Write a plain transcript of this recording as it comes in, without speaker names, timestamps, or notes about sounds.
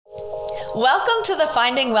Welcome to the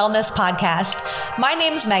Finding Wellness podcast. My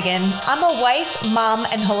name's Megan. I'm a wife, mom,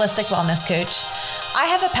 and holistic wellness coach. I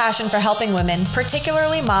have a passion for helping women,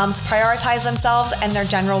 particularly moms, prioritize themselves and their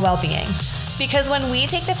general well-being. Because when we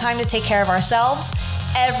take the time to take care of ourselves,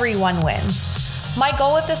 everyone wins. My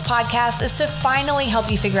goal with this podcast is to finally help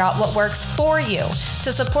you figure out what works for you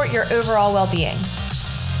to support your overall well-being.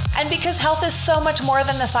 And because health is so much more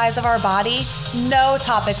than the size of our body, no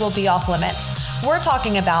topic will be off limits. We're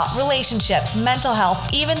talking about relationships, mental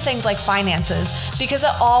health, even things like finances, because it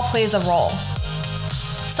all plays a role.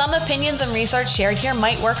 Some opinions and research shared here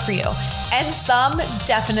might work for you, and some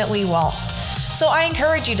definitely won't. So I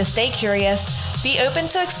encourage you to stay curious, be open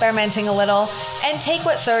to experimenting a little, and take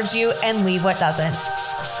what serves you and leave what doesn't.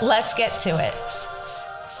 Let's get to it.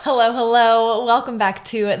 Hello. Welcome back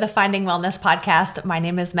to the Finding Wellness podcast. My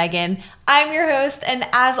name is Megan. I'm your host, and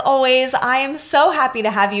as always, I am so happy to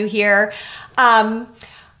have you here.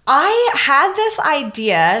 I had this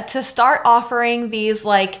idea to start offering these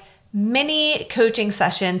mini coaching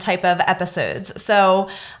session type of episodes. So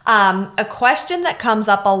a question that comes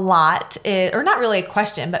up a lot is, or not really a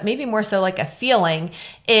question, but maybe more so like a feeling,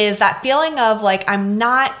 is that feeling of I'm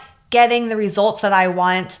not getting the results that I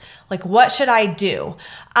want. What should I do?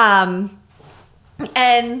 And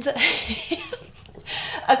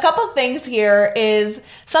a couple things here is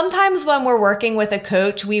sometimes when we're working with a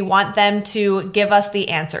coach, we want them to give us the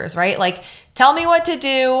answers, right? Tell me what to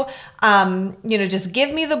do. Just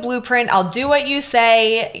give me the blueprint. I'll do what you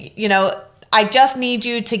say. I just need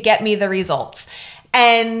you to get me the results.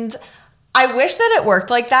 And I wish that it worked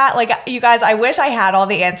like that. You guys, I wish I had all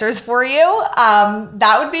the answers for you.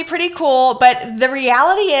 That would be pretty cool. But the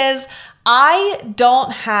reality is, I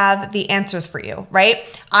don't have the answers for you, right?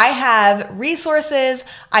 I have resources.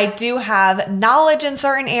 I do have knowledge in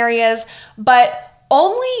certain areas, but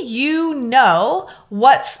only you know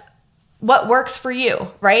what works for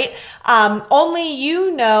you, right? Only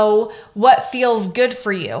you know what feels good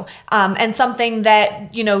for you, and something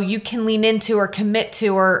that, you can lean into or commit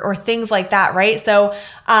to or things like that, right? So,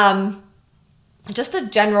 just a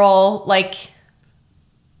general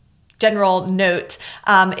note,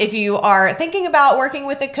 if you are thinking about working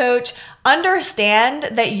with a coach, understand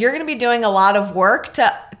that you're going to be doing a lot of work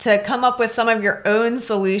to come up with some of your own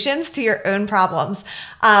solutions to your own problems.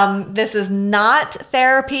 This is not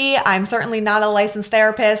therapy. I'm certainly not a licensed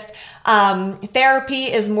therapist. Therapy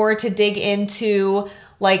is more to dig into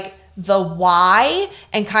the why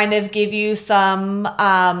and kind of give you some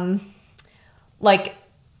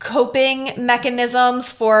coping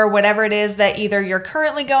mechanisms for whatever it is that either you're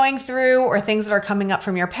currently going through or things that are coming up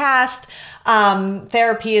from your past.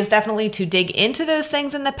 Therapy is definitely to dig into those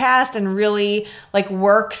things in the past and really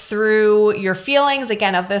work through your feelings,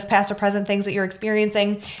 again, of those past or present things that you're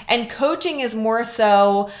experiencing. And coaching is more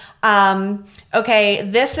so, okay,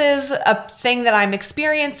 this is a thing that I'm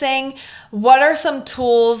experiencing. What are some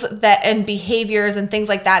tools and behaviors and things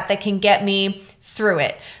like that can get me through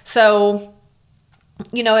it? So,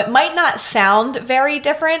 it might not sound very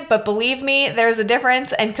different, but believe me, there's a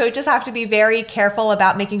difference, and coaches have to be very careful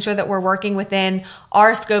about making sure that we're working within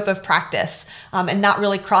our scope of practice, and not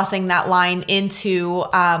really crossing that line into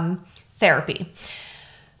therapy.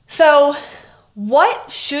 So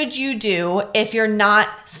what should you do if you're not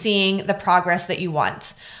seeing the progress that you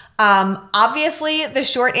want? Obviously, the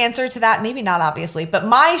short answer to that, maybe not obviously, but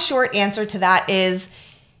my short answer to that is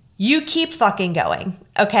you keep fucking going,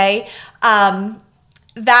 okay?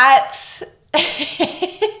 That's,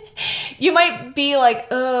 you might be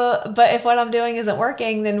but if what I'm doing isn't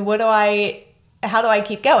working, then how do I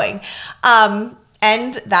keep going? And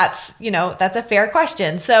that's a fair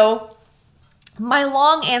question. So my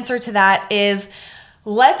long answer to that is,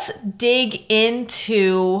 let's dig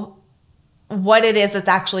into what it is that's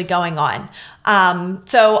actually going on.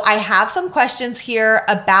 So I have some questions here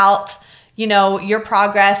about your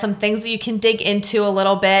progress, some things that you can dig into a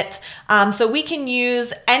little bit. So we can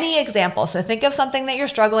use any example. So think of something that you're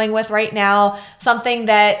struggling with right now, something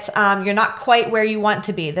that you're not quite where you want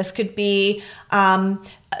to be. This could be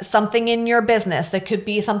something in your business. That could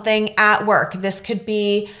be something at work. This could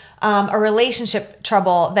be a relationship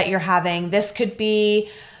trouble that you're having. This could be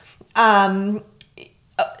something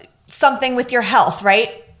with your health,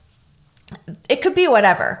 right? It could be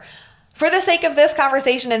whatever. For the sake of this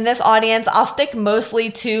conversation and this audience, I'll stick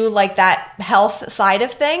mostly to that health side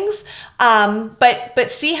of things.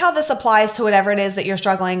 But see how this applies to whatever it is that you're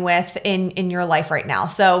struggling with in your life right now.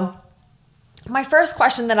 So my first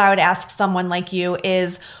question that I would ask someone like you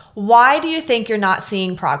is, why do you think you're not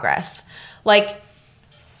seeing progress? What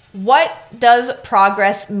does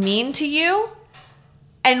progress mean to you?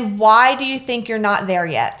 And why do you think you're not there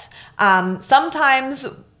yet? Sometimes,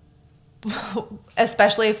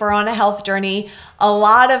 especially if we're on a health journey, a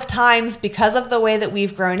lot of times because of the way that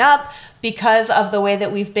we've grown up, because of the way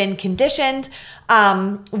that we've been conditioned,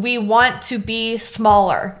 we want to be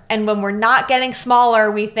smaller. And when we're not getting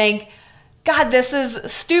smaller, we think, God, this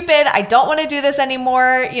is stupid. I don't want to do this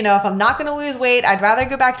anymore. If I'm not going to lose weight, I'd rather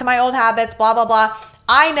go back to my old habits, blah, blah, blah.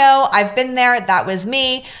 I know, I've been there. That was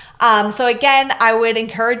me. So again, I would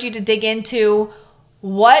encourage you to dig into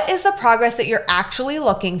what is the progress that you're actually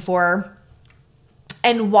looking for,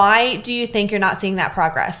 and why do you think you're not seeing that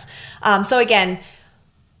progress? So again,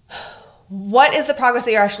 what is the progress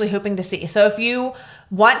that you're actually hoping to see? So if you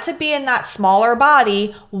want to be in that smaller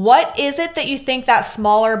body, what is it that you think that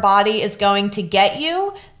smaller body is going to get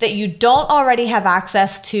you that you don't already have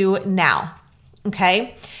access to now?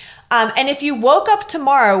 Okay. And if you woke up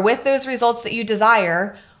tomorrow with those results that you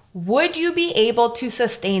desire, would you be able to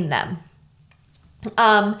sustain them?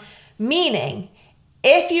 Meaning,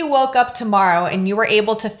 if you woke up tomorrow and you were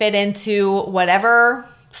able to fit into whatever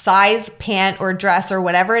size pant or dress or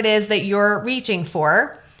whatever it is that you're reaching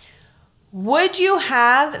for, would you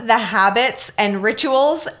have the habits and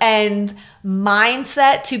rituals and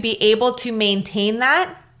mindset to be able to maintain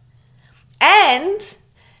that? And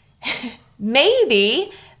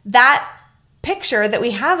maybe that picture that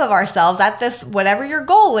we have of ourselves at this, whatever your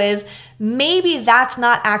goal is, maybe that's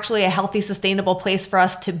not actually a healthy, sustainable place for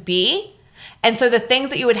us to be. And so the things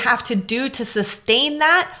that you would have to do to sustain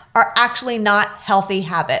that are actually not healthy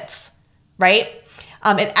habits, right?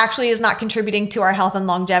 It actually is not contributing to our health and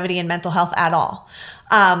longevity and mental health at all.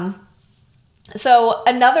 So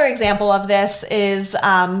another example of this is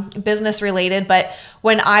business related, but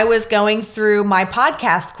when I was going through my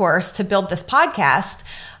podcast course to build this podcast,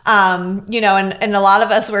 and a lot of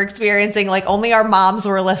us were experiencing like only our moms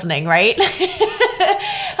were listening, right?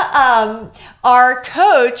 Our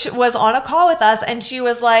coach was on a call with us and she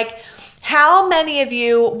was like, how many of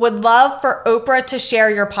you would love for Oprah to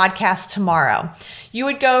share your podcast tomorrow? You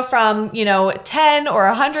would go from, 10 or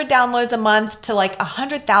 100 downloads a month to like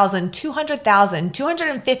 100,000, 200,000,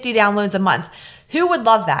 250 downloads a month. Who would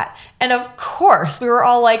love that? And of course, we were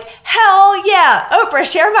all like, hell yeah, Oprah,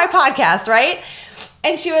 share my podcast, right?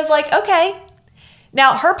 And she was like, okay.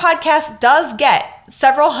 Now, her podcast does get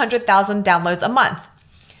several 100,000 downloads a month.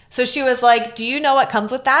 So she was like, do you know what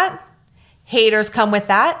comes with that? Haters come with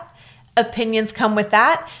that. Opinions come with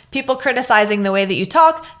that. People criticizing the way that you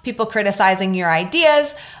talk, people criticizing your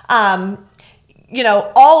ideas. All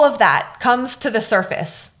of that comes to the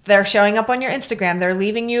surface. They're showing up on your Instagram. They're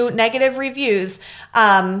leaving you negative reviews.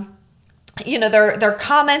 They're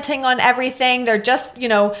commenting on everything. They're just,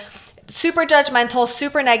 super judgmental,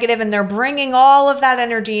 super negative, and they're bringing all of that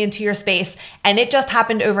energy into your space. And it just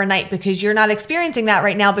happened overnight because you're not experiencing that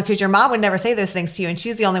right now because your mom would never say those things to you and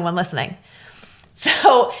she's the only one listening.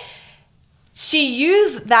 So she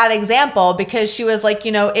used that example because she was like,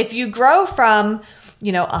 if you grow from,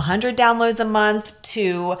 100 downloads a month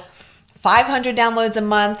to 500 downloads a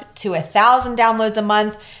month to 1,000 downloads a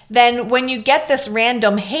month, then when you get this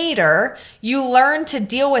random hater, you learn to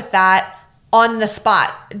deal with that on the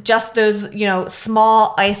spot, just those,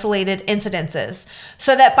 small isolated incidences,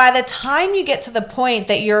 so that by the time you get to the point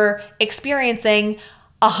that you're experiencing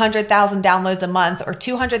 100,000 downloads a month or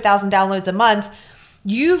 200,000 downloads a month,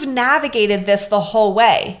 you've navigated this the whole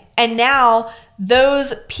way. And now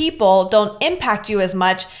those people don't impact you as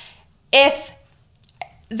much if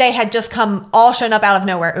they had just shown up out of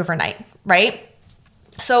nowhere overnight, right?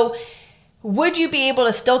 So would you be able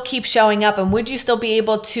to still keep showing up, and would you still be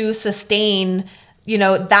able to sustain,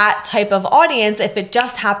 that type of audience if it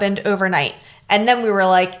just happened overnight? And then we were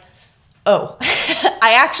like, oh,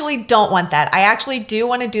 I actually don't want that. I actually do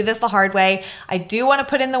want to do this the hard way. I do want to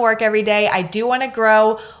put in the work every day. I do want to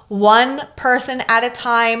grow one person at a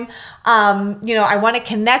time. I want to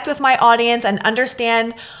connect with my audience and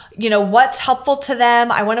understand, what's helpful to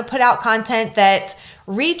them. I want to put out content that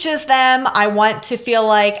reaches them. I want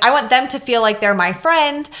them to feel like they're my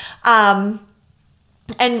friend.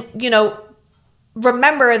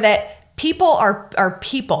 Remember that people are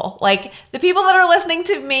people. Like the people that are listening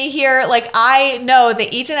to me here, like I know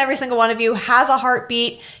that each and every single one of you has a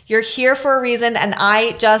heartbeat. You're here for a reason. And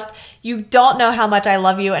you don't know how much I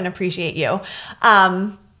love you and appreciate you.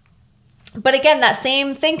 But again, that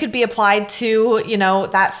same thing could be applied to,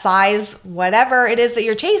 that size, whatever it is that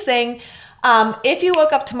you're chasing. If you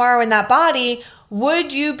woke up tomorrow in that body,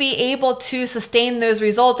 would you be able to sustain those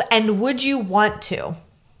results? And would you want to?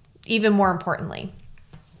 Even more importantly.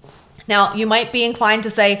 Now, you might be inclined to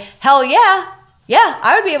say, hell yeah,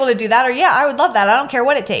 I would be able to do that. Or yeah, I would love that. I don't care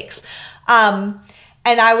what it takes.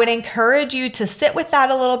 And I would encourage you to sit with that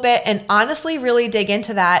a little bit and honestly really dig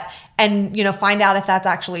into that and, find out if that's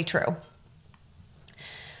actually true.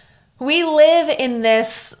 We live in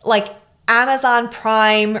this like Amazon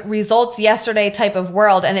Prime results yesterday type of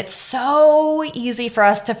world, and it's so easy for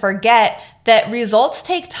us to forget that results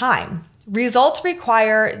take time. Results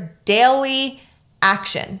require daily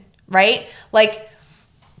action, right? Like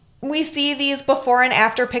we see these before and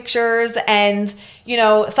after pictures, and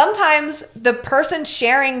sometimes the person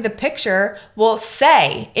sharing the picture will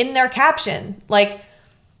say in their caption, like,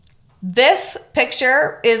 this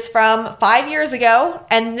picture is from 5 years ago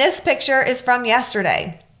and this picture is from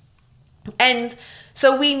yesterday. And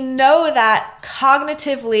so we know that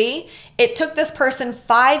cognitively it took this person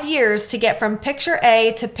 5 years to get from picture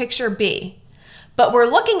A to picture B. But we're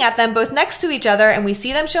looking at them both next to each other and we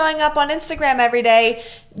see them showing up on Instagram every day,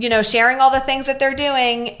 sharing all the things that they're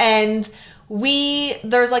doing. And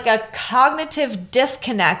there's like a cognitive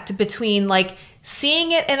disconnect between like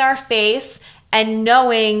seeing it in our face and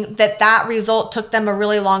knowing that result took them a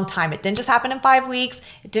really long time. It didn't just happen in 5 weeks.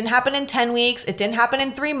 It didn't happen in 10 weeks. It didn't happen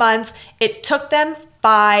in 3 months. It took them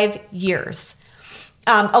 5 years.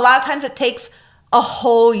 A lot of times it takes a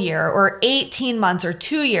whole year or 18 months or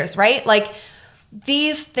 2 years, right? Like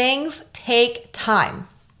these things take time.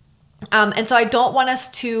 And so I don't want us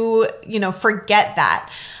to, forget that.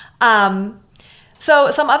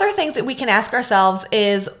 So some other things that we can ask ourselves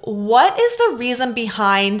is, what is the reason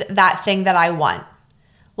behind that thing that I want?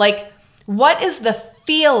 Like, what is the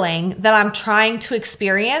feeling that I'm trying to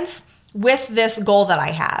experience with this goal that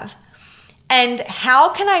I have? And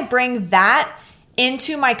how can I bring that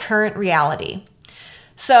into my current reality?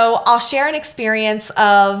 So I'll share an experience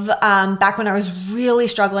of back when I was really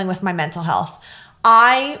struggling with my mental health.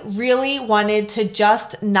 I really wanted to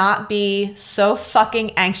just not be so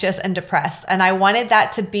fucking anxious and depressed. And I wanted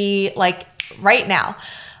that to be like right now.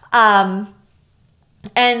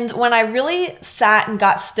 And when I really sat and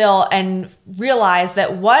got still and realized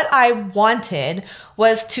that what I wanted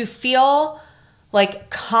was to feel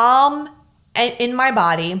like calm in my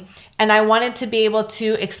body, and I wanted to be able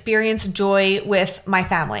to experience joy with my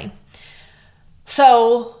family.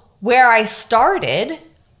 So where I started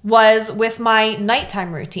was with my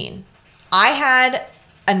nighttime routine. I had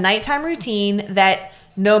a nighttime routine that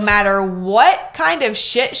no matter what kind of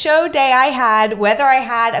shit show day I had, whether I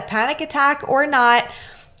had a panic attack or not,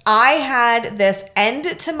 I had this end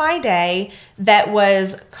to my day that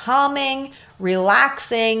was calming,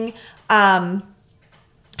 relaxing,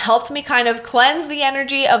 helped me kind of cleanse the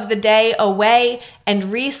energy of the day away and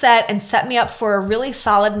reset and set me up for a really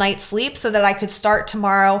solid night's sleep so that I could start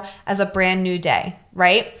tomorrow as a brand new day,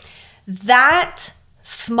 right? That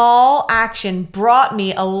small action brought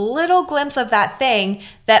me a little glimpse of that thing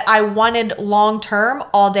that I wanted long-term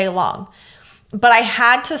all day long. But I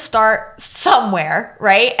had to start somewhere,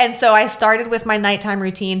 right? And so I started with my nighttime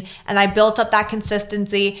routine and I built up that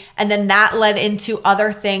consistency, and then that led into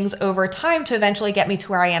other things over time to eventually get me to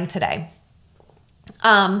where I am today.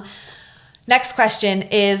 Next question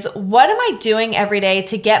is, what am I doing every day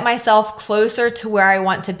to get myself closer to where I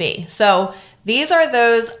want to be? So these are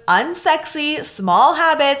those unsexy small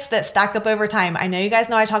habits that stack up over time. I know you guys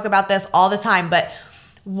know I talk about this all the time, but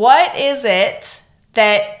what is it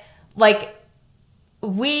that like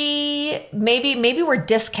maybe we're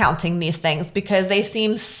discounting these things because they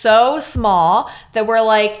seem so small that we're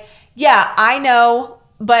like, yeah, I know,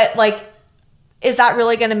 but like, is that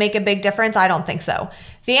really going to make a big difference? I don't think so.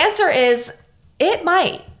 The answer is it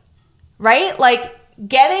might, right? Like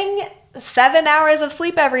getting 7 hours of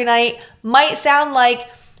sleep every night might sound like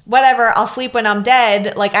whatever, I'll sleep when I'm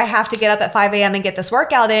dead. Like I have to get up at 5 a.m. and get this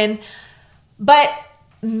workout in, but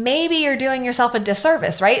maybe you're doing yourself a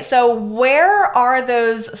disservice, right? So where are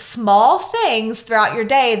those small things throughout your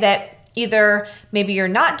day that either maybe you're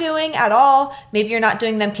not doing at all, maybe you're not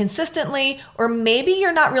doing them consistently, or maybe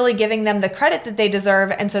you're not really giving them the credit that they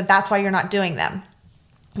deserve, and so that's why you're not doing them.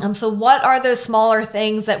 So what are those smaller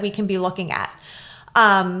things that we can be looking at?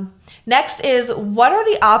 Next is, what are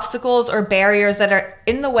the obstacles or barriers that are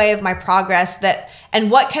in the way of my progress and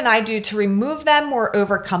what can I do to remove them or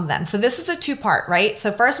overcome them? So this is a two-part, right?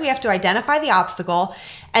 So first we have to identify the obstacle,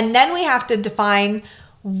 and then we have to define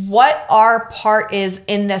what our part is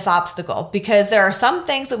in this obstacle, because there are some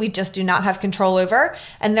things that we just do not have control over,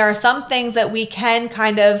 and there are some things that we can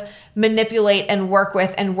kind of manipulate and work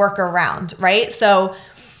with and work around, right? So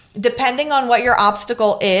depending on what your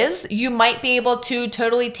obstacle is, you might be able to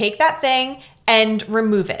totally take that thing and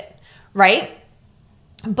remove it, right?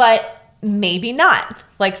 But maybe not.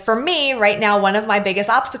 Like for me right now, one of my biggest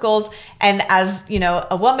obstacles, and as you know,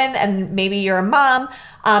 a woman, and maybe you're a mom,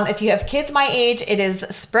 if you have kids my age, it is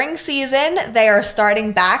spring season. They are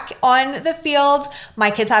starting back on the field.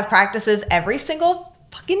 My kids have practices every single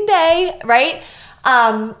fucking day, right?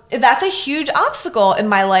 That's a huge obstacle in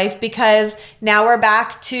my life because now we're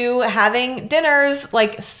back to having dinners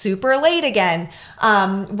like super late again.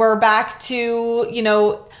 We're back to, you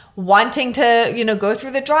know, wanting to, you know, go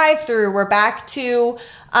through the drive-through. We're back to,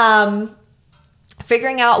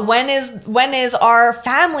 figuring out when is our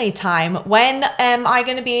family time? When am I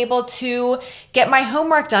going to be able to get my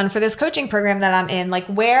homework done for this coaching program that I'm in? Like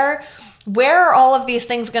where are all of these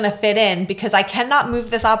things going to fit in? Because I cannot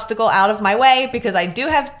move this obstacle out of my way because I do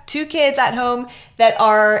have 2 kids at home that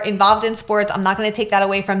are involved in sports. I'm not going to take that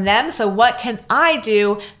away from them. So what can I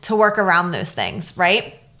do to work around those things,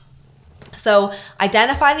 right? So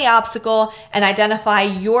identify the obstacle and identify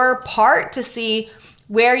your part to see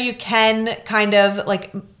where you can kind of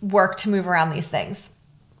like work to move around these things.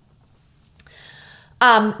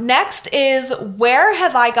 Next is, where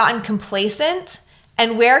have I gotten complacent?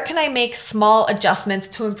 And where can I make small adjustments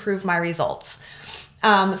to improve my results?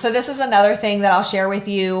 So this is another thing that I'll share with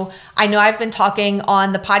you. I know I've been talking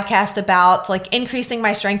on the podcast about like increasing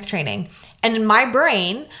my strength training. And in my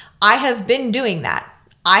brain, I have been doing that.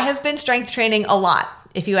 I have been strength training a lot,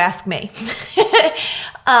 if you ask me.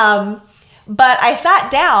 But I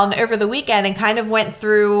sat down over the weekend and kind of went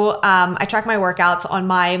through, I track my workouts on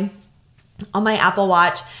my Apple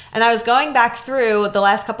Watch, and I was going back through the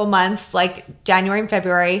last couple months, like January and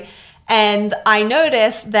February, and I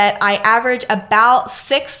noticed that I average about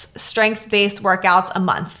 6 strength-based workouts a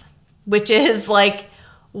month, which is like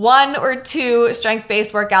 1 or 2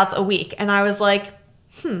 strength-based workouts a week. And I was like,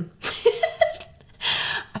 I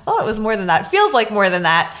thought it was more than that. It feels like more than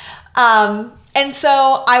that. And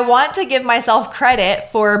so I want to give myself credit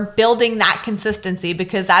for building that consistency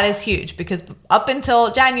because that is huge. Because up until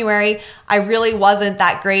January, I really wasn't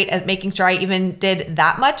that great at making sure I even did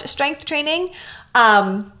that much strength training.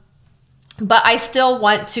 But I still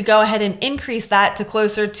want to go ahead and increase that to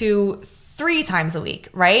closer to 3 times a week,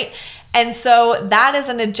 right? And so that is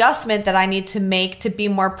an adjustment that I need to make to be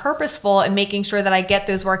more purposeful in making sure that I get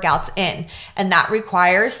those workouts in. And that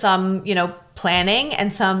requires some, you know, planning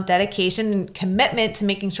and some dedication and commitment to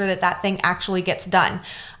making sure that that thing actually gets done.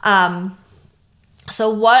 So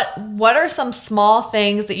what are some small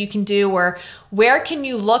things that you can do, or where can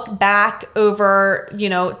you look back over, you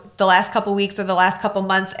know, the last couple weeks or the last couple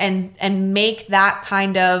months and make that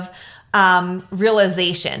kind of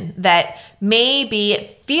realization that maybe it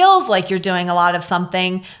feels like you're doing a lot of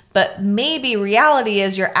something, but maybe reality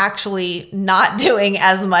is you're actually not doing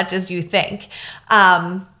as much as you think.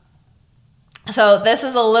 So this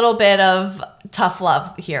is a little bit of tough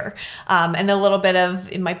love here, and a little bit of,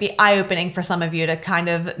 it might be eye-opening for some of you to kind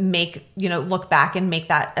of make, you know, look back and make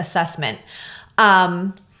that assessment.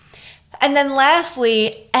 And then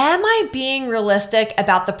lastly, am I being realistic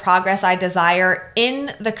about the progress I desire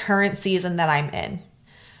in the current season that I'm in?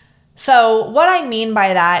 So what I mean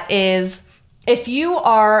by that is, if you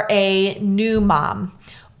are a new mom,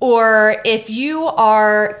 or if you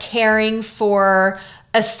are caring for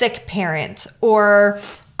a sick parent, or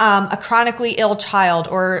a chronically ill child,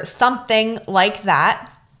 or something like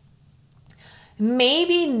that,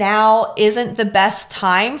 maybe now isn't the best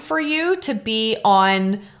time for you to be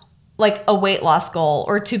on like a weight loss goal,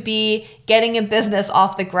 or to be getting a business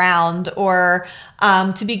off the ground, or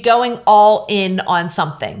to be going all in on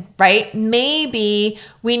something, right? Maybe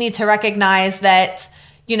we need to recognize that,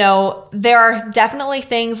 you know, there are definitely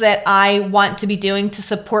things that I want to be doing to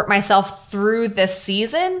support myself through this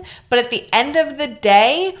season. But at the end of the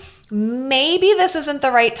day, maybe this isn't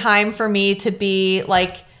the right time for me to be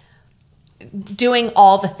like doing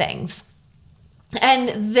all the things.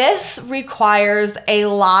 And this requires a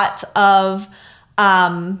lot of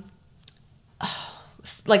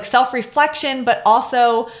like self-reflection, but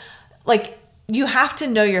also like you have to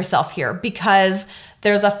know yourself here, because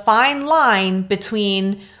there's a fine line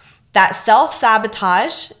between that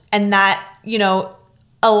self-sabotage and that, you know,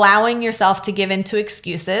 allowing yourself to give into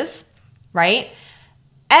excuses, right?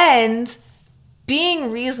 And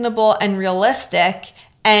being reasonable and realistic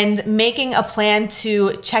and making a plan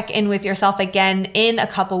to check in with yourself again in a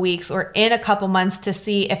couple weeks or in a couple months to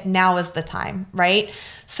see if now is the time, right?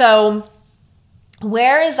 So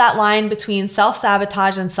where is that line between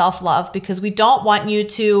self-sabotage and self-love? Because we don't want you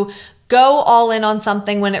to go all in on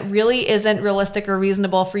something when it really isn't realistic or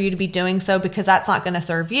reasonable for you to be doing so, because that's not going to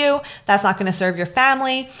serve you. That's not going to serve your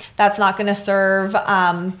family. That's not going to serve,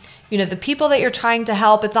 you know, the people that you're trying to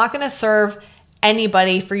help. It's not going to serve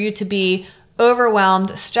anybody for you to be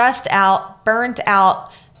overwhelmed, stressed out, burnt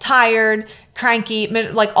out, tired, cranky,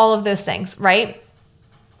 like all of those things, right?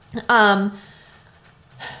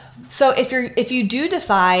 So if you do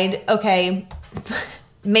decide, okay,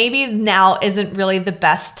 maybe now isn't really the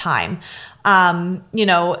best time.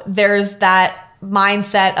 There's that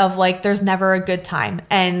mindset of like, there's never a good time.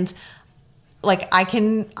 And like, I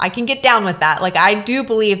can get down with that. Like, I do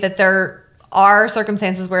believe that there are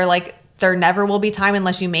circumstances where like there never will be time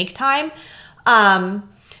unless you make time.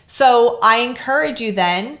 So I encourage you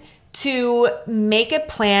then to make a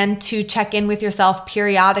plan to check in with yourself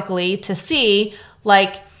periodically to see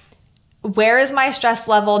like, where is my stress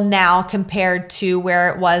level now compared to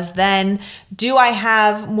where it was then? Do I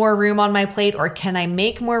have more room on my plate, or can I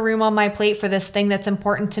make more room on my plate for this thing that's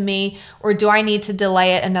important to me? Or do I need to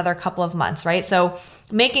delay it another couple of months, right? So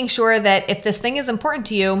making sure that if this thing is important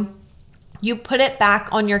to you, you put it back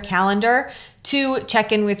on your calendar to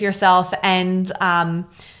check in with yourself and,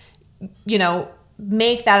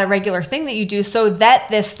 make that a regular thing that you do so that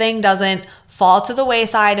this thing doesn't fall to the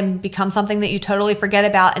wayside and become something that you totally forget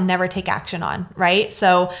about and never take action on, right?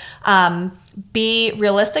 So be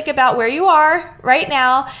realistic about where you are right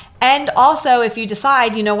now. And also, if you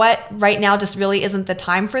decide, you know what, right now just really isn't the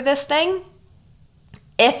time for this thing,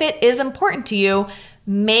 if it is important to you,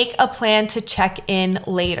 make a plan to check in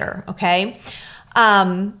later, okay?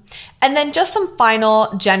 And then just some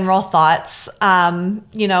final general thoughts.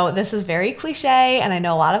 This is very cliche, and I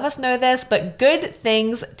know a lot of us know this, but good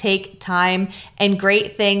things take time and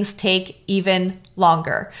great things take even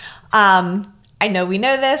longer. I know we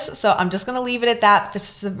know this, so I'm just going to leave it at that.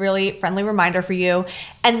 This is a really friendly reminder for you.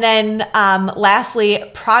 And then lastly,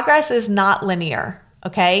 progress is not linear,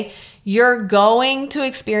 okay? You're going to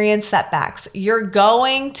experience setbacks. You're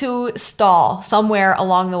going to stall somewhere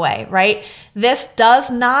along the way, right? This does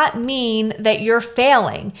not mean that you're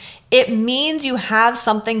failing. It means you have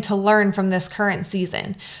something to learn from this current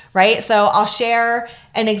season, right? So I'll share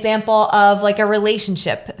an example of like a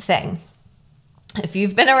relationship thing. If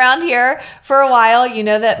you've been around here for a while, you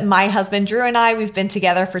know that my husband, Drew, and I, we've been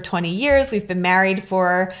together for 20 years. We've been married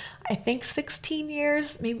for, I think, 16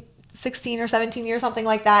 years, maybe 16 or 17 years, something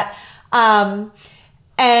like that.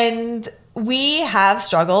 And we have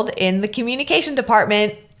struggled in the communication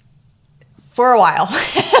department for a while,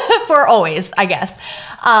 for always, I guess.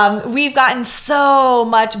 We've gotten so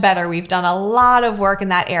much better. We've done a lot of work in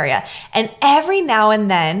that area. And every now and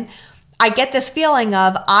then, I get this feeling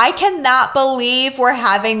of, I cannot believe we're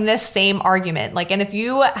having this same argument. Like, and if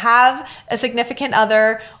you have a significant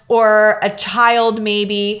other or a child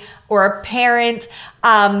maybe, or a parent,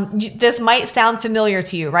 this might sound familiar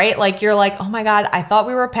to you, right? Like, you're like, oh my God, I thought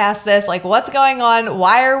we were past this. Like, what's going on?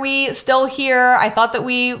 Why are we still here? I thought that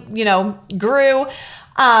we, grew.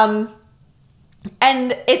 And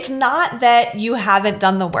it's not that you haven't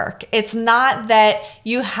done the work. It's not that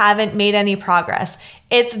you haven't made any progress.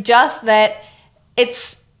 It's just that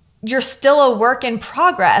you're still a work in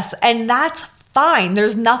progress, and that's fine.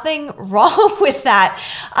 There's nothing wrong with that.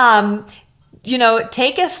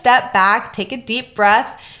 Take a step back, take a deep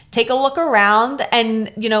breath, take a look around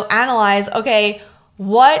and, analyze, okay,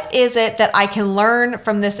 what is it that I can learn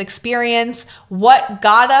from this experience? What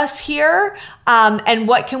got us here? And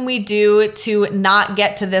what can we do to not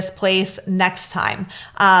get to this place next time?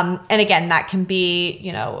 And again, that can be,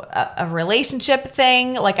 a relationship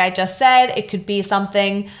thing. Like I just said, it could be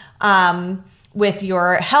something, with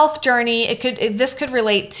your health journey. This could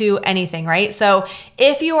relate to anything, right? So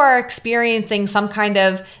if you are experiencing some kind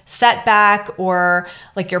of setback or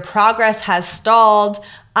like your progress has stalled,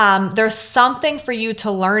 there's something for you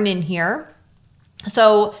to learn in here.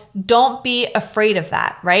 So don't be afraid of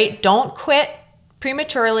that, right? Don't quit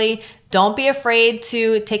prematurely. Don't be afraid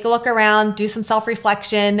to take a look around, do some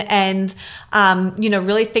self-reflection, and,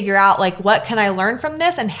 really figure out like, what can I learn from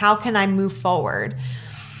this and how can I move forward?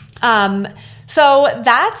 So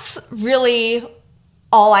that's really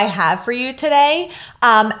all I have for you today.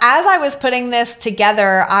 As I was putting this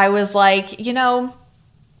together, I was like,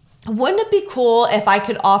 wouldn't it be cool if I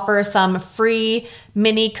could offer some free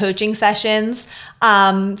mini coaching sessions?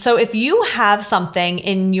 So if you have something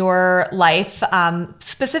in your life,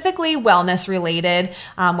 specifically wellness related,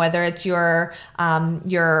 whether it's your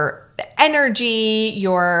energy,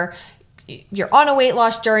 you're on a weight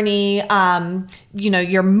loss journey,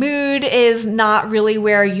 your mood is not really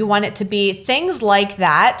where you want it to be, things like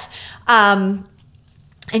that, and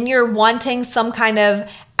you're wanting some kind of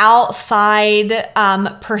outside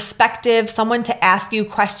perspective, someone to ask you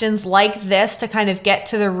questions like this to kind of get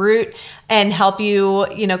to the root and help you,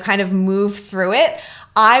 kind of move through it.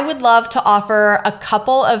 I would love to offer a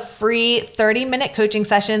couple of free 30-minute coaching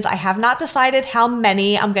sessions. I have not decided how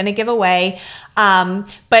many I'm going to give away,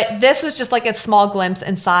 but this is just like a small glimpse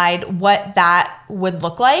inside what that would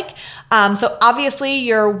look like. So obviously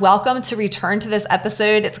you're welcome to return to this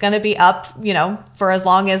episode. It's going to be up, for as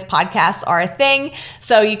long as podcasts are a thing.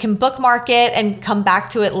 So you can bookmark it and come back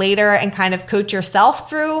to it later and kind of coach yourself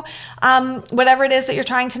through whatever it is that you're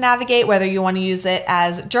trying to navigate, whether you want to use it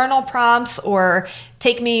as journal prompts or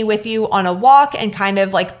take me with you on a walk and kind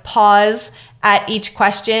of like pause at each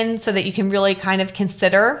question so that you can really kind of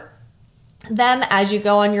consider them as you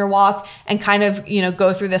go on your walk and kind of,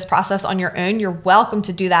 go through this process on your own. You're welcome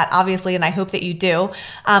to do that, obviously, and I hope that you do.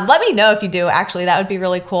 Let me know if you do, actually. That would be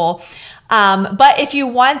really cool. But if you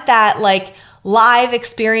want that like live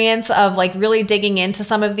experience of like really digging into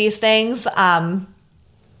some of these things,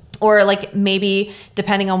 or like maybe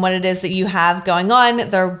depending on what it is that you have going on,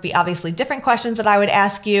 there would be obviously different questions that I would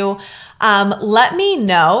ask you. Let me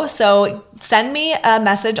know. So send me a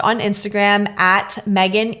message on Instagram at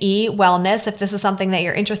Megan E Wellness. If this is something that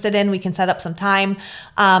you're interested in, we can set up some time.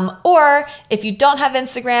 Or if you don't have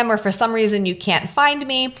Instagram or for some reason you can't find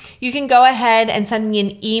me, you can go ahead and send me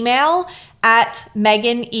an email at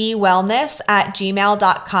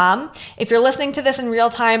meganewellness@gmail.com. If you're listening to this in real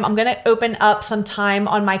time, I'm going to open up some time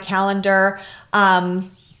on my calendar on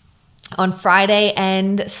Friday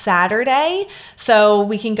and Saturday. So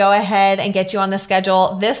we can go ahead and get you on the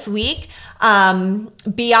schedule this week.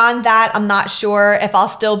 Beyond that, I'm not sure if I'll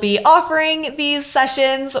still be offering these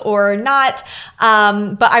sessions or not.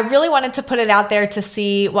 But I really wanted to put it out there to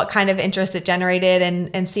see what kind of interest it generated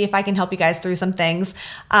and see if I can help you guys through some things.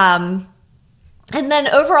 And then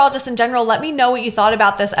overall, just in general, let me know what you thought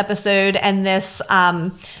about this episode and this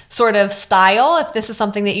sort of style. If this is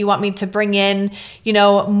something that you want me to bring in,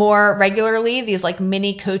 more regularly, these like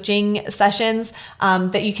mini coaching sessions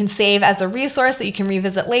that you can save as a resource that you can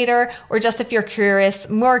revisit later, or just if you're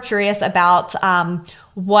more curious about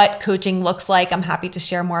what coaching looks like, I'm happy to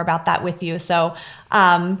share more about that with you. So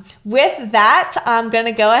with that, I'm going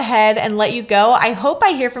to go ahead and let you go. I hope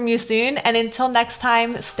I hear from you soon. And until next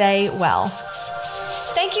time, stay well.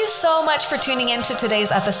 Thank you so much for tuning in to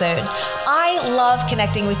today's episode. I love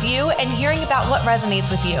connecting with you and hearing about what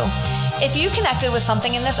resonates with you. If you connected with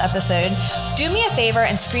something in this episode, do me a favor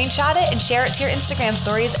and screenshot it and share it to your Instagram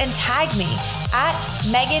stories and tag me at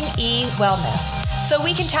Megan E Wellness so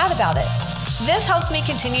we can chat about it. This helps me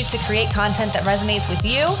continue to create content that resonates with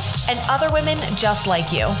you and other women just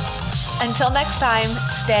like you. Until next time,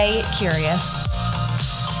 stay curious.